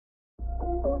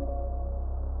Hey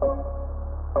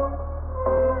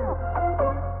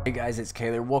guys, it's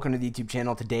Kaylor. Welcome to the YouTube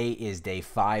channel. Today is day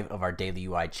 5 of our daily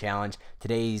UI challenge.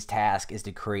 Today's task is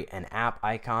to create an app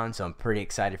icon, so I'm pretty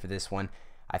excited for this one.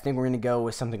 I think we're going to go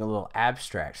with something a little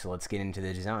abstract, so let's get into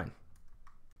the design.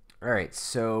 Alright,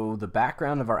 so the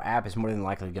background of our app is more than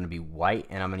likely going to be white,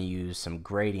 and I'm going to use some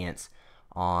gradients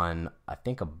on, I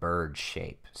think, a bird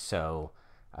shape. So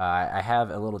I have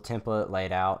a little template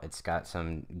laid out. It's got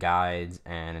some guides,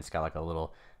 and it's got like a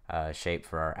little shape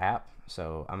for our app.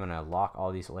 So I'm going to lock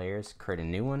all these layers, create a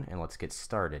new one, and let's get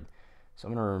started. So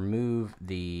I'm going to remove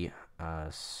the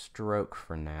stroke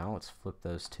for now. Let's flip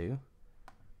those two.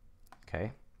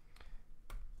 Okay.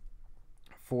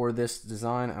 For this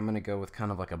design, I'm going to go with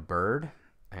kind of like a bird,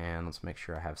 and let's make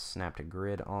sure I have snap to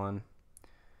grid on.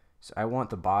 So I want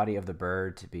the body of the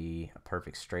bird to be a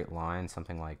perfect straight line,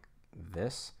 something like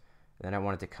this. Then I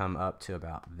want it to come up to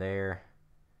about there,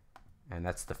 and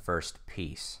that's the first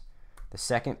piece. The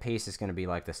second piece is going to be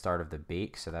like the start of the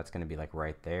beak, so that's going to be like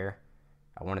right there.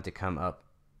 I want it to come up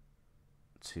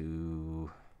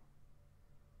to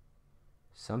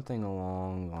something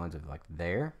along the lines of like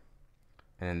there.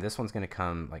 And then this one's going to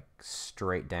come like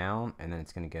straight down, and then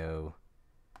it's going to go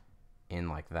in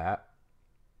like that.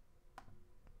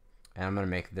 And I'm going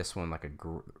to make this one like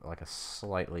a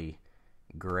slightly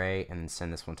gray, and then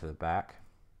send this one to the back.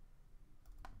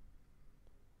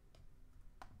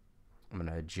 I'm going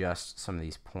to adjust some of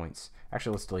these points.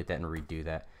 Actually, let's delete that and redo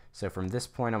that. So from this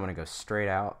point, I'm going to go straight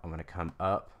out. I'm going to come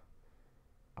up.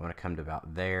 I want to come to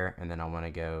about there, and then I want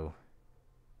to go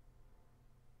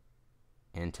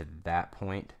into that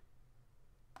point,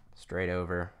 straight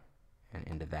over, and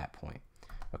into that point.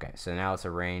 Okay, so now let's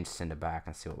arrange, send it back,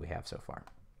 and see what we have so far.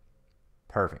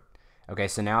 Perfect. Okay,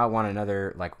 so now I want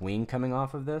another like wing coming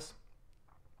off of this.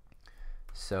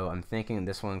 So I'm thinking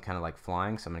this one kind of like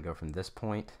flying, so I'm going to go from this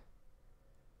point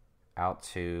out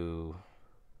to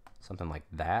something like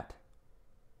that.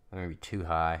 That may be too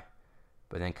high,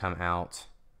 but then come out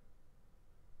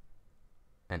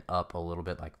and up a little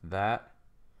bit like that.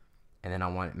 And then I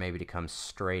want it maybe to come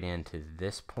straight into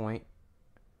this point,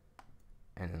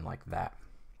 and then like that.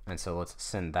 And so let's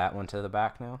send that one to the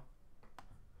back now,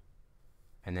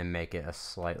 and then make it a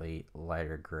slightly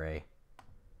lighter gray,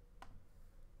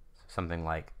 something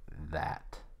like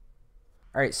that.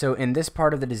 Alright, so in this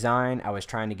part of the design, I was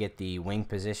trying to get the wing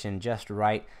position just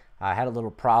right. I had a little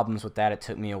problems with that. It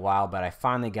took me a while, but I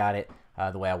finally got it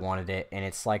the way I wanted it, and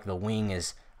it's like the wing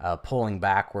is pulling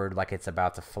backward like it's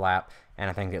about to flap, and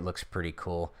I think it looks pretty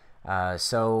cool.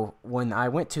 So when I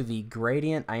went to the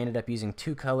gradient, I ended up using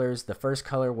two colors. The first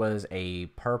color was a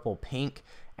purple pink,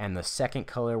 and the second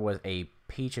color was a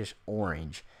peachish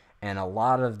orange. And a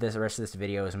lot of this, the rest of this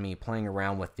video is me playing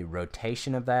around with the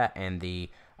rotation of that and the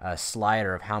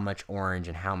slider of how much orange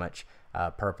and how much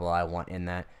purple I want in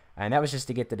that. And that was just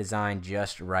to get the design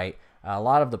just right. A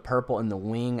lot of the purple in the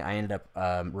wing I ended up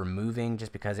removing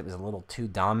just because it was a little too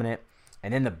dominant.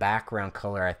 And then the background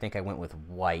color, I think I went with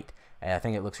white. I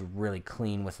think it looks really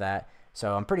clean with that.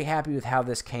 So I'm pretty happy with how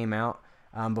this came out.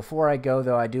 Before I go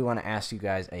though, I do want to ask you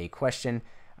guys a question.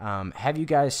 Have you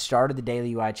guys started the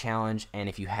daily UI challenge? And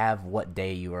if you have, what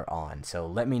day you are on? So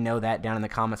let me know that down in the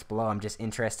comments below. I'm just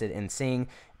interested in seeing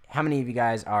how many of you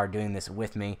guys are doing this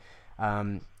with me.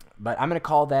 But I'm going to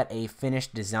call that a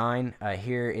finished design.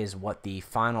 Here is what the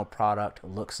final product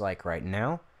looks like right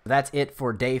now. That's it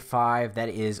for day 5. That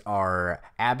is our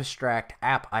abstract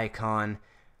app icon.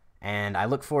 And I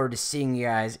look forward to seeing you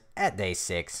guys at day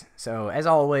 6. So as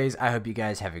always, I hope you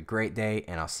guys have a great day,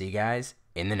 and I'll see you guys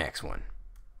in the next one.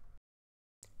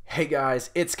 Hey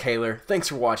guys, it's Kaylor. Thanks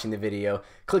for watching the video.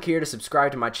 Click here to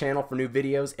subscribe to my channel for new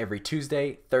videos every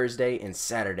Tuesday, Thursday, and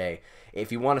Saturday.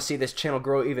 If you want to see this channel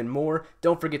grow even more,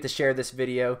 don't forget to share this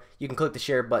video. You can click the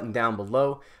share button down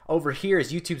below. Over here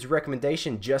is YouTube's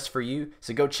recommendation just for you,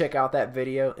 so go check out that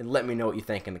video and let me know what you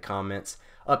think in the comments.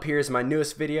 Up here is my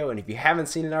newest video, and if you haven't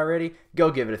seen it already,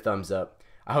 go give it a thumbs up.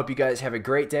 I hope you guys have a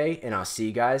great day, and I'll see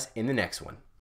you guys in the next one.